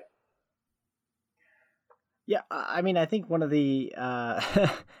today. Yeah, I mean, I think one of the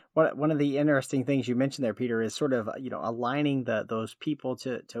one of the interesting things you mentioned there, Peter, is sort of aligning those people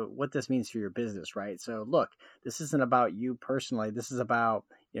to what this means for your business, right? So, look, this isn't about you personally. This is about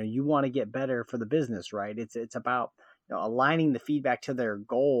you want to get better for the business, right? It's about aligning the feedback to their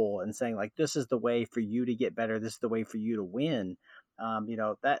goal and saying like, this is the way for you to get better. This is the way for you to win.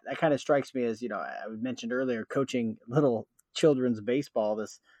 That kind of strikes me as I mentioned earlier, coaching little children's baseball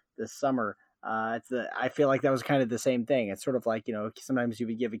this summer. I feel like that was kind of the same thing. It's sort of like, sometimes you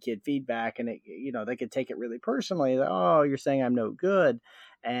would give a kid feedback and they could take it really personally. Like, oh, you're saying I'm no good.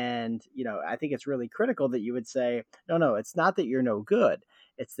 And, I think it's really critical that you would say, no, it's not that you're no good.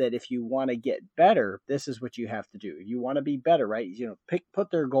 It's that if you want to get better, this is what you have to do. If you want to be better, right?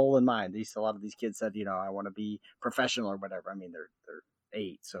 Put their goal in mind. A lot of these kids said, I want to be professional or whatever. I mean, they're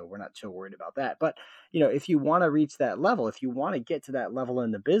 8, so we're not too worried about that. But, if you want to reach that level, if you want to get to that level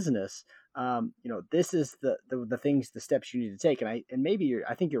in the business, this is the things, the steps you need to take. And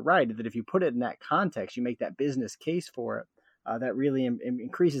I think you're right that if you put it in that context, you make that business case for it, that really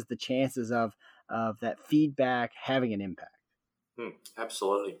increases the chances of that feedback having an impact.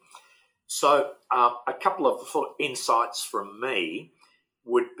 Absolutely. So a couple of sort of insights from me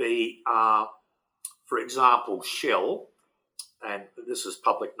would be, for example, Shell, and this is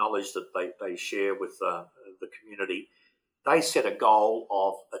public knowledge that they share with the community. They set a goal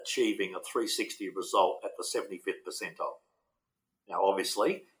of achieving a 360 result at the 75th percentile. Now,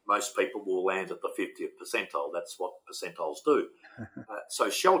 obviously, most people will land at the 50th percentile. That's what percentiles do. So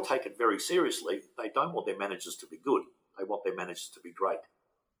Shell take it very seriously. They don't want their managers to be good. They want their managers to be great.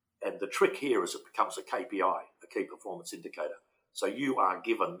 And the trick here is it becomes a KPI, a key performance indicator. So you are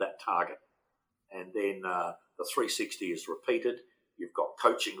given that target. And then the 360 is repeated. You've got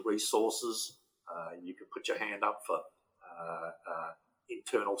coaching resources. You can put your hand up for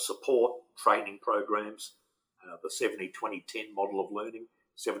internal support, training programs, the 70-20-10 model of learning,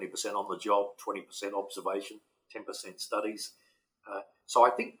 70% on the job, 20% observation, 10% studies. So I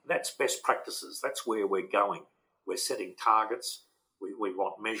think that's best practices. That's where we're going. We're setting targets. We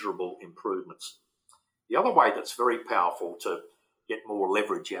want measurable improvements. The other way that's very powerful to get more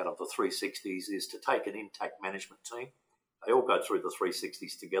leverage out of the 360s is to take an intake management team. They all go through the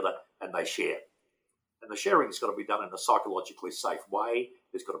 360s together and they share. And the sharing's got to be done in a psychologically safe way.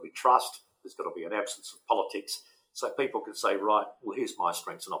 There's got to be trust. There's got to be an absence of politics. So people can say, right, well, here's my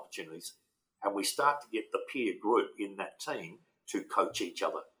strengths and opportunities. And we start to get the peer group in that team to coach each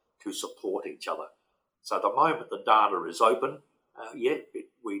other, to support each other. So the moment the data is open,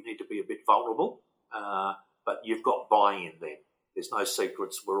 we need to be a bit vulnerable, but you've got buy-in then. There's no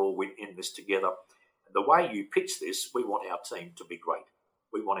secrets. We're all in this together. And the way you pitch this, we want our team to be great.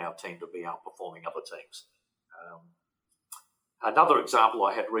 We want our team to be outperforming other teams. Another example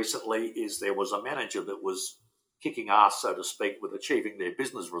I had recently is there was a manager that was kicking ass, so to speak, with achieving their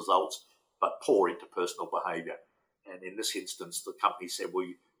business results, but poor interpersonal behaviour. And in this instance, the company said, well,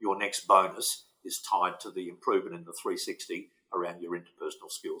 your next bonus is tied to the improvement in the 360 around your interpersonal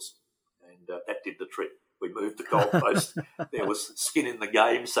skills. And that did the trick. We moved the goalpost. There was skin in the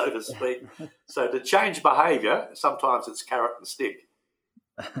game, so to speak. So to change behaviour, sometimes it's carrot and stick.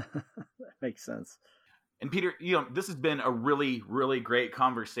 That makes sense. And Peter, this has been a really, really great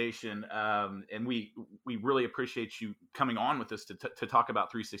conversation, and we really appreciate you coming on with us to talk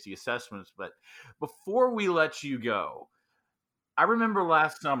about 360 assessments. But before we let you go, I remember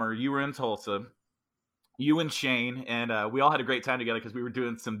last summer you were in Tulsa, you and Shane, and we all had a great time together because we were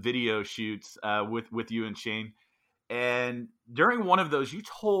doing some video shoots with you and Shane. And during one of those, you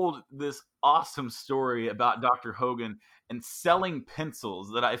told this awesome story about Dr. Hogan and selling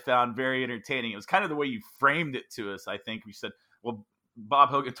pencils that I found very entertaining. It was kind of the way you framed it to us, I think. You said, well, Bob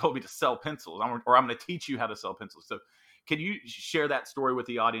Hogan told me to sell pencils, or I'm going to teach you how to sell pencils. So can you share that story with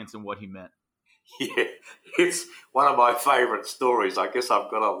the audience and what he meant? Yeah, it's one of my favourite stories. I guess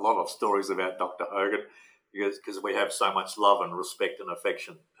I've got a lot of stories about Dr. Hogan because we have so much love and respect and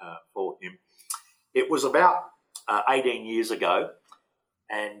affection for him. It was about 18 years ago,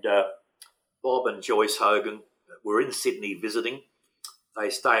 and Bob and Joyce Hogan were in Sydney visiting. They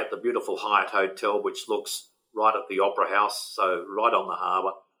stay at the beautiful Hyatt Hotel, which looks right at the Opera House, so right on the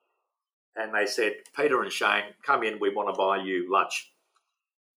harbour. And they said, Peter and Shane, come in, we want to buy you lunch.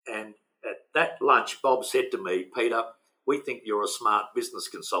 And at that lunch, Bob said to me, Peter, we think you're a smart business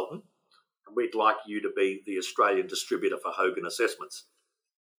consultant, and we'd like you to be the Australian distributor for Hogan Assessments.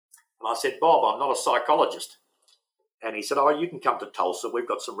 And I said, Bob, I'm not a psychologist. And he said, oh, you can come to Tulsa. We've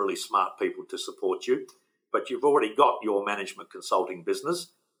got some really smart people to support you. But you've already got your management consulting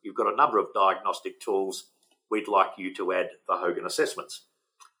business. You've got a number of diagnostic tools. We'd like you to add the Hogan Assessments.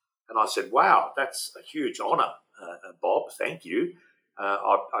 And I said, wow, that's a huge honour, Bob. Thank you.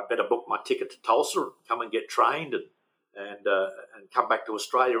 I better book my ticket to Tulsa, come and get trained and come back to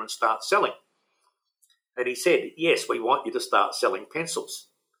Australia and start selling. And he said, yes, we want you to start selling pencils.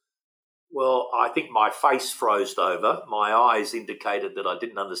 Well, I think my face froze over. My eyes indicated that I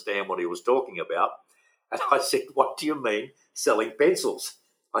didn't understand what he was talking about. And I said, what do you mean selling pencils?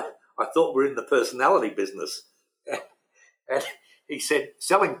 I thought we're in the personality business. And he said,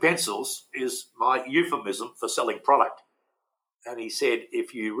 selling pencils is my euphemism for selling product. And he said,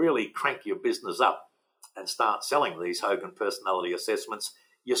 if you really crank your business up and start selling these Hogan personality assessments,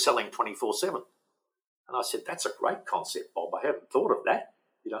 you're selling 24/7. And I said, that's a great concept, Bob. I hadn't thought of that.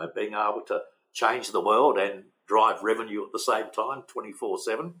 Being able to change the world and drive revenue at the same time,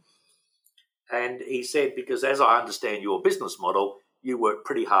 24/7. And he said, because as I understand your business model, you work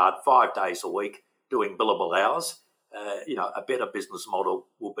pretty hard 5 days a week doing billable hours. A better business model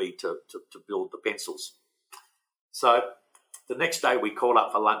will be to build the pencils. So the next day we called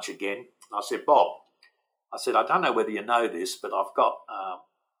up for lunch again. I said, Bob, I don't know whether you know this, but I've got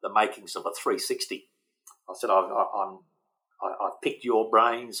the makings of a 360. I said, I've picked your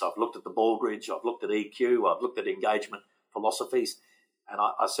brains. I've looked at the Baldridge. I've looked at EQ. I've looked at engagement philosophies. And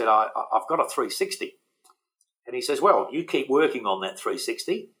I said, I've got a 360. And he says, well, you keep working on that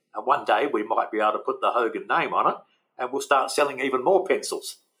 360. And one day we might be able to put the Hogan name on it and we'll start selling even more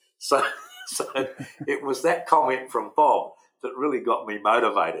pencils. So it was that comment from Bob that really got me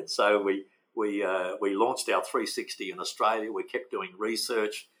motivated. So we launched our 360 in Australia. We kept doing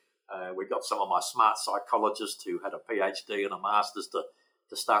research. We got some of my smart psychologists who had a PhD and a master's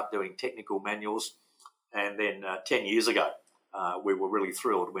to start doing technical manuals. And then 10 years ago, we were really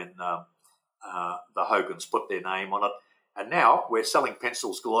thrilled when the Hogans put their name on it. And now we're selling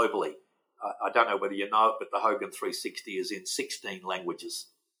pencils globally. I don't know whether you know it, but the Hogan 360 is in 16 languages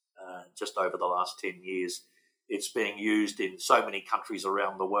just over the last 10 years. It's being used in so many countries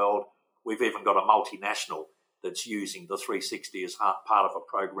around the world. We've even got a multinational that's using the 360 as part of a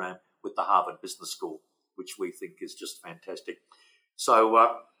program with the Harvard Business School, which we think is just fantastic.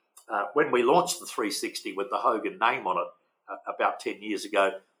 So when we launched the 360 with the Hogan name on it about 10 years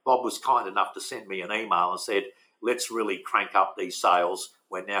ago, Bob was kind enough to send me an email and said, let's really crank up these sales.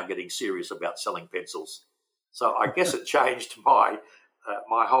 We're now getting serious about selling pencils. So I guess it changed my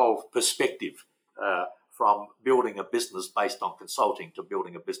whole perspective from building a business based on consulting to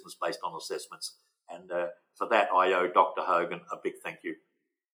building a business based on assessments. And for that, I owe Dr. Hogan a big thank you.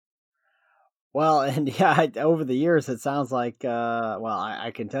 Well, and yeah, over the years, it sounds like,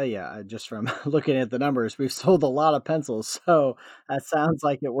 I can tell you just from looking at the numbers, we've sold a lot of pencils. So that sounds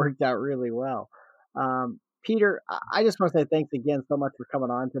like it worked out really well. Peter, I just want to say thanks again so much for coming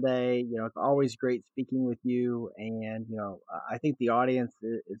on today. It's always great speaking with you. And, I think the audience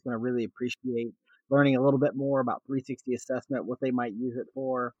is going to really appreciate learning a little bit more about 360 assessment, what they might use it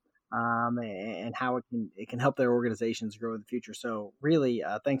for, and how it can help their organizations grow in the future. So really,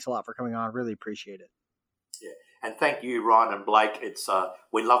 thanks a lot for coming on. Really appreciate it. Yeah, and thank you, Ryne and Blake. It's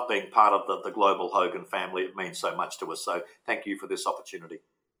we love being part of the global Hogan family. It means so much to us. So thank you for this opportunity.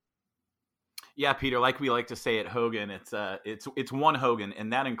 Yeah, Peter, like we like to say at Hogan, it's one Hogan,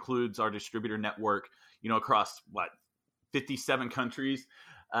 and that includes our distributor network, across 57 countries.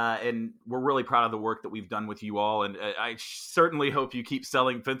 And we're really proud of the work that we've done with you all. And I certainly hope you keep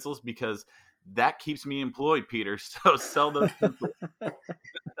selling pencils because that keeps me employed, Peter. So sell those pencils.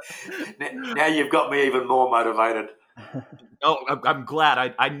 Now you've got me even more motivated. Oh, I'm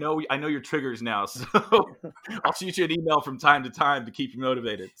glad. I know your triggers now. So I'll shoot you an email from time to time to keep you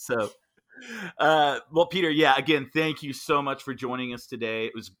motivated. So, well, Peter, yeah, again, thank you so much for joining us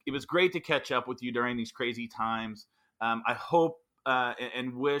today. It was great to catch up with you during these crazy times. I hope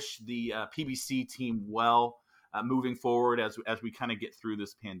and wish the PBC team well moving forward as we kind of get through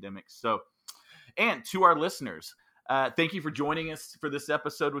this pandemic. So, and to our listeners, thank you for joining us for this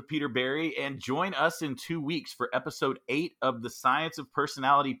episode with Peter Barry, and join us in 2 weeks for episode 8 of the Science of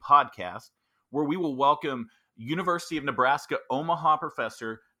Personality podcast, where we will welcome University of Nebraska Omaha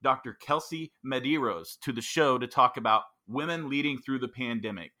professor Dr. Kelsey Medeiros to the show to talk about women leading through the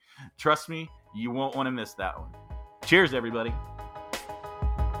pandemic. Trust me, you won't want to miss that one. Cheers, everybody.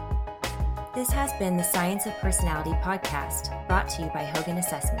 This has been the Science of Personality podcast, brought to you by Hogan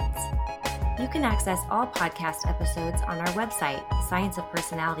Assessments. You can access all podcast episodes on our website,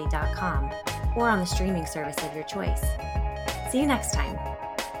 scienceofpersonality.com, or on the streaming service of your choice. See you next time.